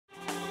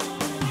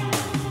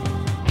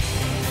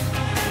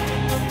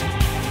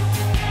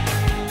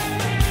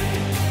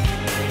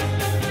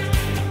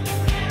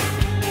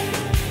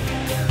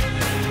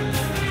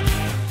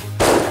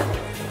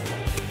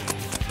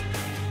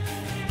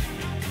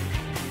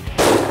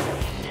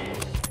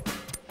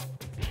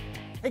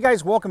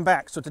guys, welcome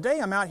back. So today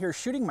I'm out here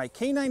shooting my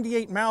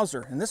K98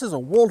 Mauser, and this is a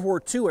World War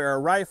II era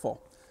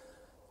rifle.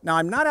 Now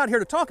I'm not out here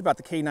to talk about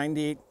the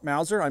K98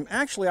 Mauser, I'm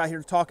actually out here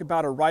to talk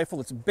about a rifle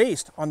that's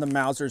based on the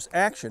Mauser's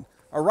action,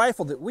 a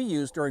rifle that we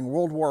used during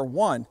World War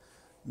I.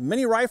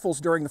 Many rifles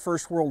during the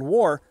First World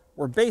War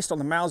were based on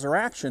the Mauser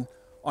action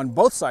on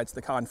both sides of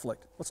the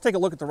conflict. Let's take a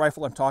look at the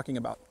rifle I'm talking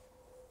about.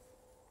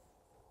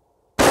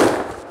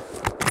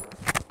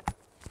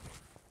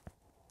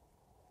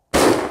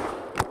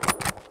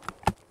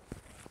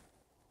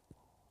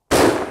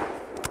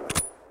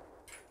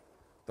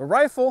 The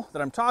rifle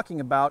that I'm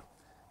talking about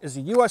is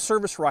a U.S.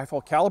 service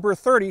rifle, caliber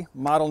 .30,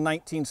 model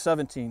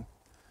 1917.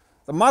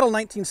 The model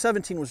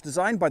 1917 was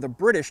designed by the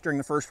British during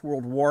the First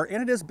World War,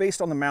 and it is based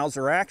on the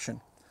Mauser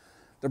action.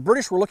 The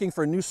British were looking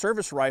for a new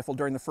service rifle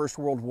during the First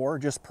World War,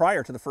 just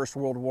prior to the First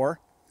World War,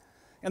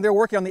 and they were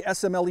working on the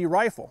SMLE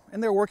rifle,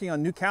 and they were working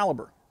on new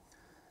caliber.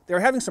 They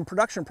were having some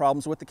production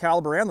problems with the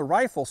caliber and the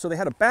rifle, so they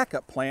had a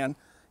backup plan,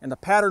 and the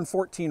Pattern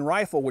 14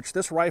 rifle, which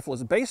this rifle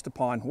is based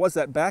upon, was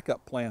that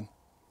backup plan.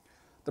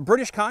 The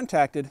British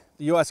contacted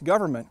the U.S.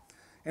 government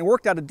and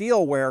worked out a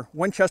deal where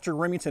Winchester,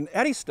 Remington,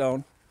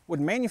 Eddystone would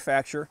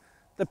manufacture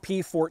the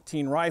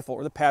P14 rifle,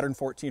 or the Pattern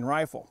 14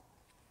 rifle.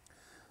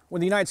 When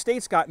the United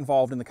States got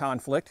involved in the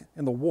conflict,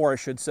 in the war I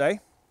should say,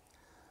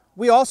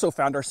 we also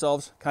found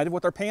ourselves kind of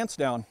with our pants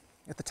down.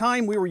 At the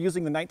time we were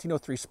using the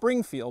 1903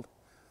 Springfield,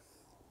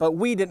 but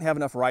we didn't have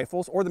enough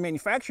rifles or the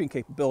manufacturing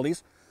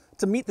capabilities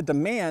to meet the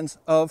demands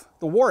of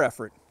the war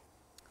effort.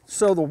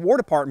 So the War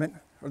Department,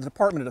 or the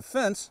Department of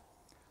Defense,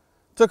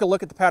 took a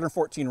look at the Pattern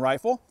 14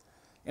 rifle,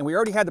 and we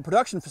already had the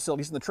production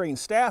facilities and the trained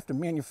staff to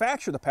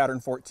manufacture the Pattern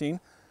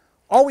 14.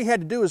 All we had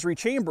to do is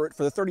rechamber it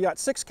for the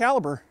 .30-06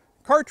 caliber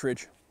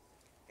cartridge,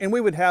 and we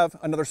would have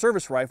another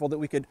service rifle that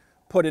we could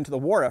put into the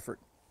war effort.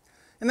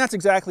 And that's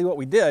exactly what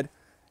we did,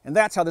 and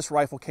that's how this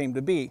rifle came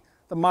to be,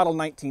 the model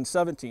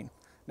 1917.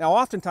 Now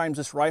oftentimes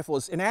this rifle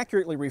is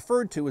inaccurately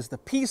referred to as the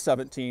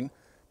P17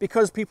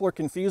 because people are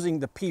confusing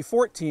the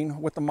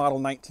P14 with the model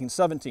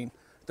 1917.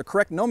 The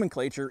correct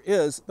nomenclature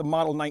is the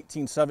model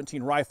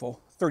 1917 rifle,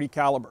 .30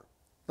 caliber.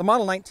 The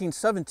model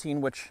 1917,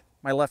 which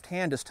my left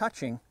hand is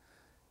touching,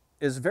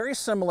 is very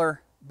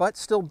similar but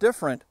still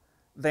different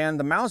than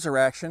the Mauser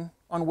action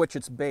on which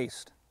it's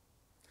based.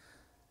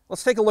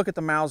 Let's take a look at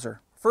the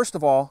Mauser. First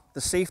of all,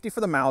 the safety for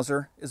the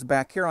Mauser is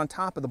back here on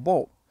top of the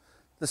bolt.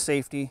 The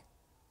safety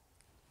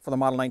for the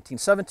model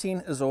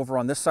 1917 is over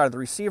on this side of the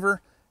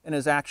receiver and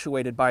is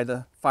actuated by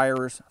the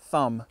firer's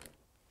thumb.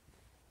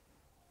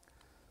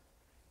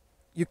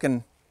 You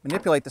can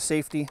manipulate the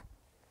safety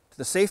to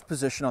the safe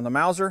position on the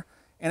Mauser,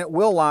 and it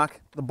will lock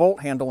the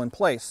bolt handle in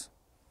place.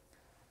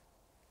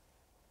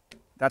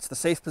 That's the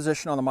safe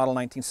position on the model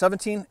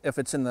 1917. If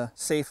it's in the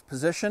safe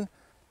position,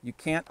 you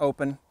can't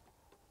open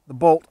the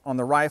bolt on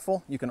the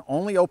rifle. You can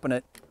only open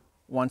it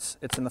once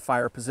it's in the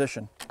fire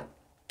position.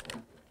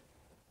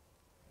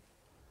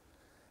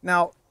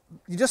 Now,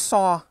 you just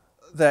saw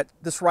that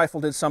this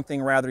rifle did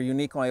something rather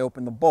unique when I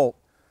opened the bolt.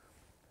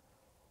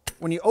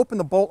 When you open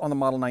the bolt on the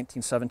model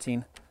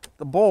 1917,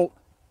 the bolt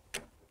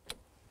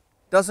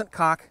doesn't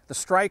cock the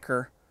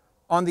striker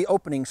on the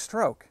opening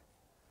stroke.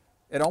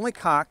 It only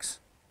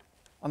cocks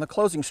on the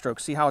closing stroke.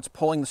 See how it's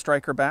pulling the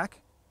striker back?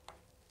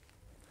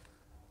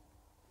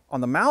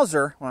 On the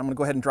Mauser, well, I'm going to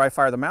go ahead and dry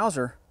fire the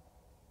Mauser.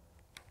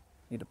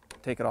 Need to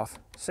take it off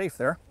safe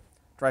there.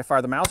 Dry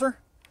fire the Mauser.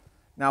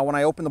 Now when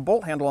I open the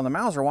bolt handle on the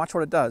Mauser, watch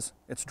what it does.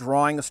 It's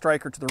drawing the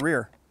striker to the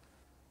rear.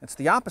 It's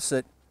the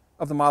opposite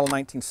of the model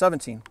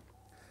 1917.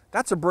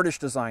 That's a British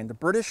design. The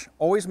British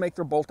always make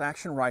their bolt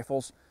action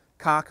rifles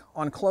cock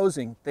on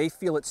closing. They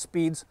feel it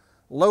speeds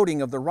loading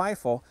of the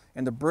rifle,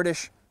 and the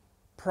British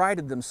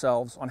prided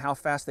themselves on how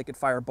fast they could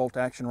fire bolt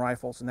action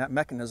rifles, and that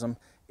mechanism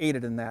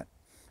aided in that.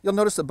 You'll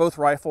notice that both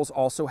rifles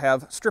also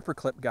have stripper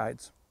clip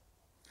guides.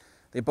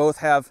 They both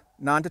have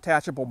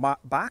non-detachable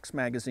box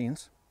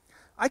magazines.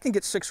 I can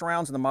get 6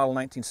 rounds in the model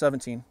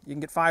 1917. You can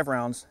get 5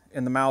 rounds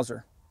in the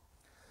Mauser.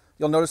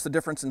 You'll notice the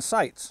difference in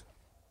sights.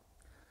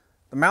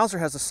 The Mauser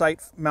has the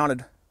sight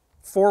mounted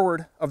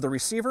forward of the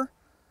receiver.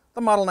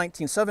 The model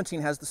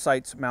 1917 has the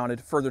sights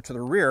mounted further to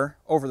the rear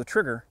over the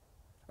trigger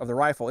of the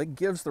rifle. It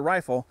gives the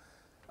rifle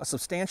a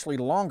substantially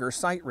longer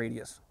sight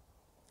radius.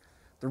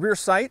 The rear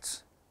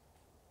sights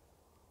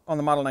on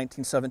the model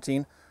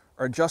 1917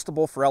 are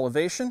adjustable for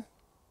elevation.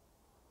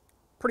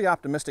 Pretty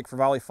optimistic for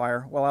volley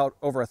fire, well out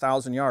over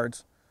 1,000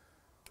 yards.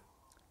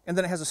 And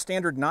then it has a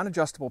standard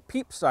non-adjustable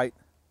peep sight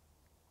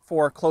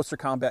for closer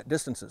combat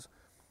distances.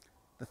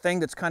 The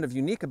thing that's kind of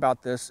unique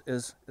about this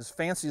is, as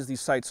fancy as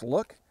these sights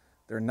look,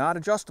 they're not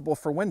adjustable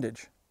for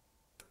windage.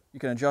 You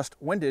can adjust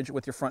windage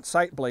with your front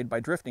sight blade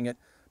by drifting it,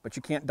 but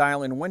you can't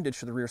dial in windage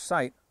for the rear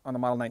sight on the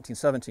model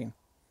 1917.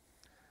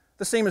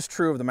 The same is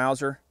true of the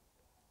Mauser.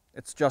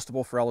 It's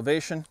adjustable for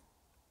elevation,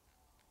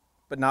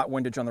 but not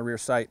windage on the rear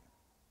sight.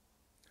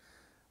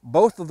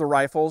 Both of the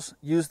rifles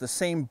use the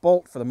same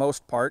bolt for the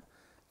most part.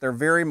 They're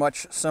very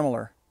much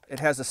similar. It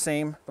has the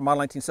model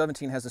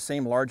 1917 has the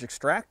same large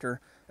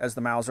extractor as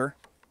the Mauser,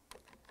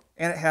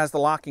 and it has the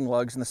locking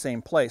lugs in the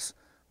same place.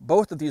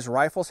 Both of these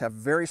rifles have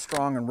very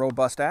strong and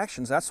robust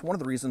actions. That's one of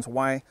the reasons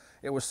why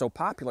it was so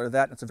popular,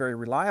 that it's a very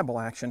reliable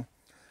action.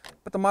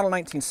 But the Model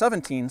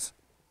 1917s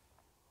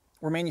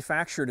were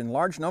manufactured in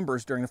large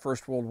numbers during the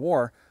First World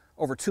War.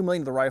 Over 2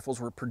 million of the rifles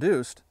were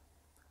produced,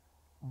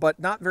 but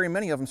not very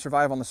many of them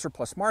survive on the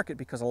surplus market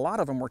because a lot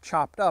of them were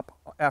chopped up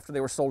after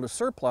they were sold as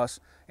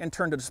surplus and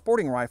turned into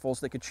sporting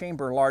rifles that could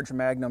chamber large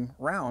magnum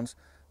rounds.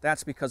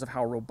 That's because of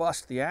how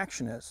robust the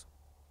action is.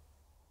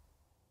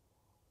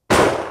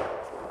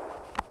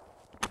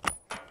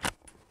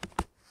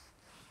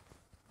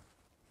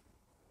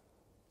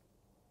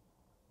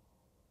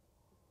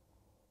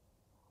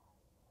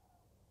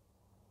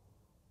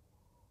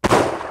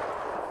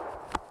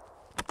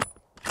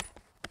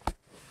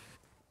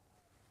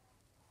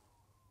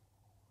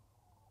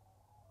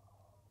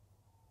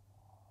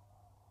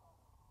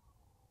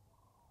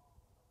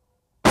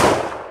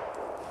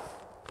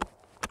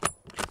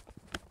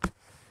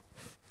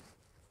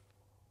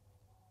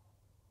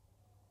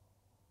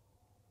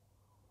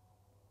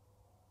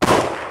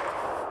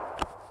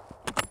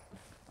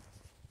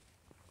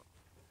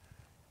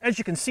 As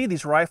you can see,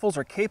 these rifles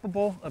are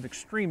capable of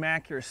extreme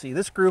accuracy.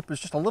 This group is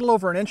just a little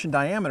over 1 inch in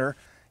diameter,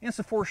 and it's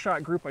a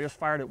 4-shot group I just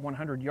fired at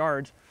 100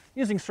 yards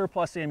using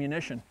surplus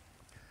ammunition.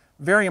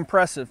 Very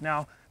impressive.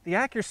 Now, the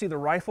accuracy of the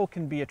rifle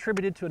can be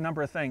attributed to a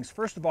number of things.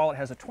 First of all, it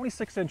has a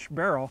 26-inch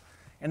barrel,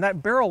 and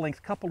that barrel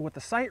length coupled with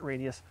the sight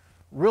radius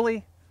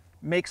really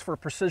makes for a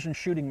precision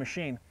shooting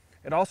machine.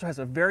 It also has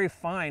a very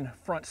fine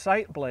front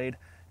sight blade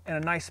and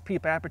a nice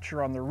peep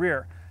aperture on the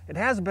rear. It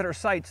has better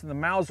sights than the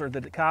Mauser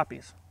that it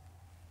copies.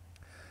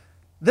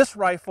 This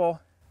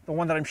rifle, the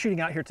one that I'm shooting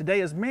out here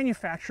today, is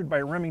manufactured by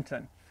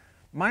Remington.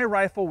 My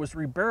rifle was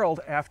rebarreled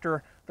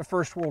after the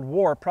First World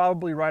War,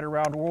 probably right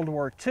around World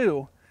War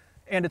II,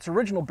 and its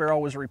original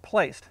barrel was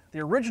replaced.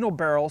 The original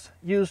barrels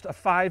used a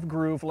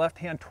 5-groove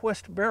left-hand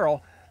twist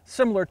barrel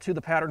similar to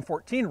the Pattern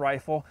 14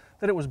 rifle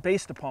that it was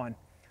based upon.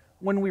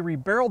 When we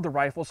rebarreled the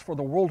rifles for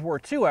the World War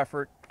II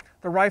effort,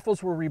 the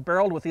rifles were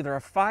rebarreled with either a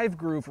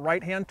 5-groove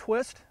right-hand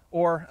twist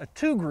or a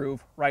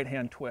 2-groove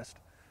right-hand twist.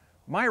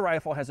 My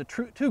rifle has a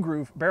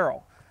 2-groove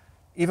barrel.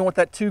 Even with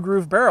that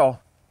 2-groove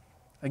barrel,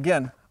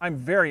 again, I'm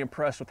very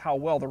impressed with how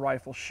well the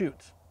rifle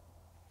shoots.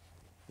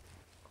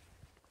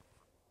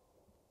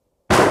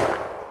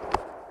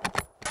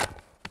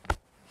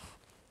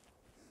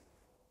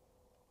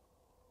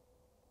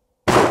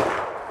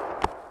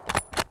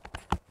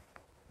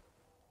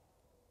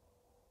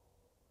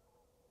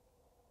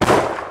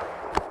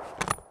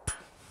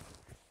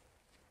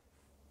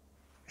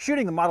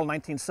 Shooting the Model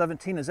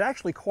 1917 is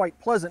actually quite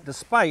pleasant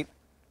despite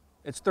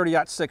its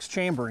 30-06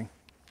 chambering.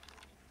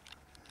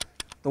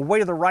 The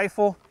weight of the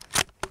rifle,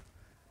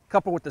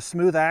 coupled with the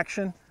smooth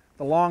action,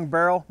 the long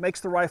barrel,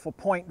 makes the rifle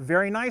point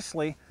very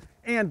nicely,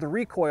 and the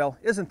recoil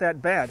isn't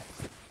that bad.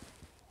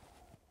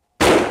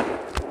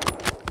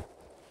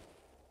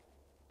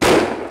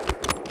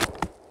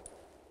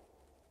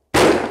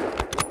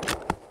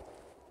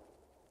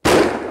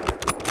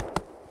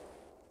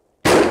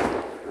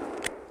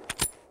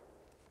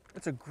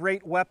 It's a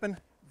great weapon,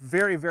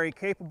 very, very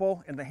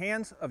capable in the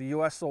hands of a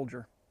U.S.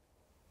 soldier.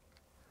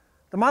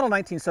 The Model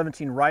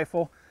 1917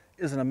 rifle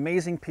is an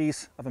amazing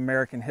piece of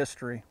American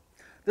history.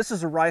 This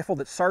is a rifle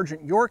that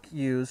Sergeant York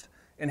used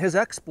in his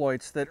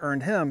exploits that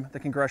earned him the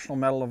Congressional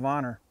Medal of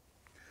Honor.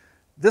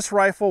 This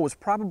rifle was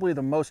probably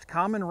the most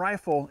common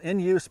rifle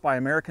in use by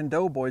American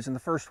doughboys in the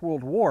First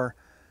World War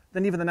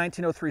than even the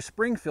 1903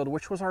 Springfield,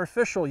 which was our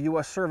official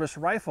U.S. service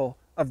rifle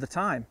of the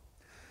time.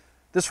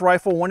 This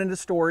rifle went into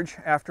storage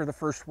after the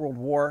First World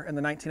War, and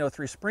the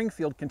 1903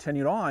 Springfield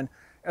continued on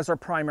as our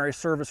primary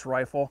service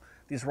rifle.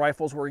 These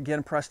rifles were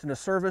again pressed into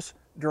service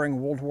during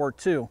World War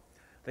II.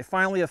 They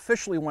finally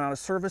officially went out of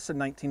service in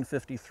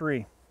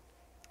 1953.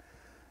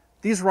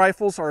 These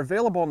rifles are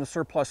available on the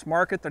surplus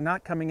market. They're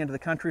not coming into the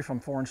country from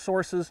foreign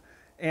sources,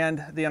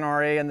 and the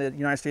NRA and the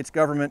United States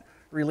government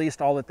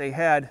released all that they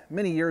had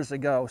many years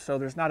ago, so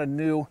there's not a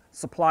new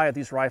supply of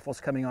these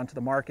rifles coming onto the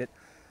market.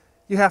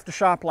 You have to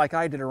shop like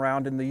I did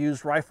around in the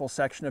used rifle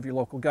section of your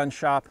local gun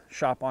shop,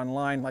 shop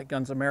online like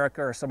Guns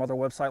America or some other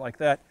website like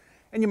that,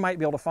 and you might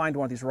be able to find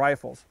one of these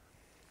rifles.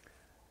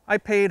 I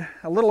paid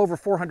a little over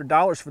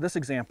 $400 for this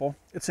example.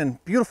 It's in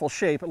beautiful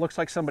shape. It looks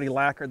like somebody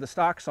lacquered the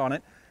stocks on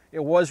it.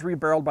 It was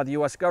rebarreled by the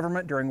U.S.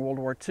 government during World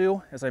War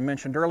II. As I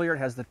mentioned earlier, it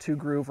has the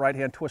 2-groove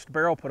right-hand twist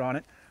barrel put on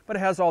it, but it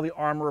has all the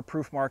armor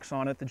proof marks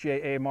on it, the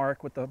JA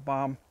mark with the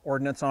bomb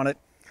ordnance on it.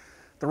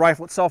 The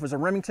rifle itself is a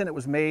Remington. It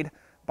was made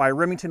by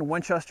Remington,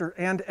 Winchester,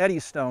 and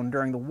Eddystone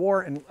during the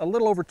war, and a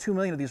little over 2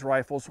 million of these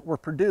rifles were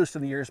produced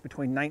in the years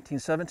between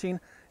 1917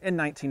 and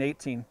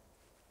 1918.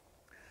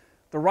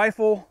 The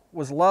rifle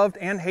was loved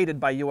and hated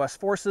by U.S.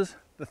 forces.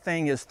 The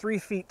thing is 3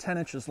 feet 10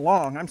 inches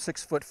long. I'm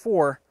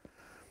 6'4".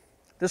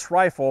 This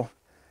rifle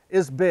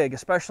is big,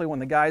 especially when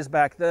the guys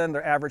back then,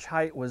 their average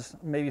height was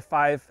maybe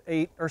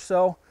 5'8" or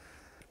so.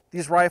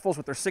 These rifles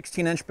with their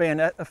 16-inch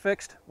bayonet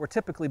affixed were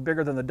typically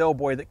bigger than the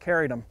doughboy that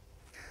carried them.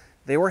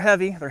 They were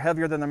heavy. They're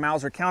heavier than the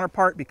Mauser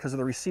counterpart because of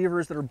the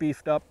receivers that are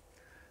beefed up.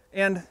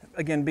 And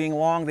again, being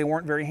long, they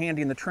weren't very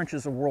handy in the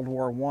trenches of World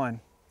War I.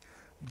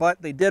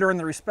 But they did earn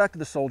the respect of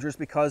the soldiers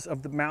because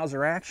of the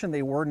Mauser action.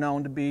 They were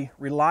known to be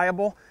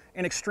reliable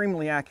and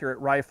extremely accurate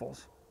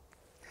rifles.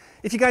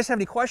 If you guys have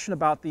any question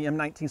about the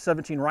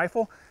M1917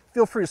 rifle,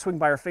 feel free to swing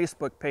by our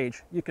Facebook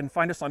page. You can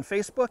find us on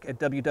Facebook at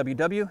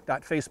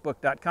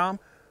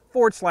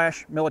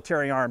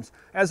www.facebook.com/military arms.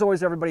 As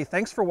always, everybody,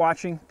 thanks for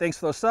watching. Thanks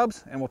for those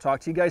subs, and we'll talk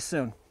to you guys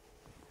soon.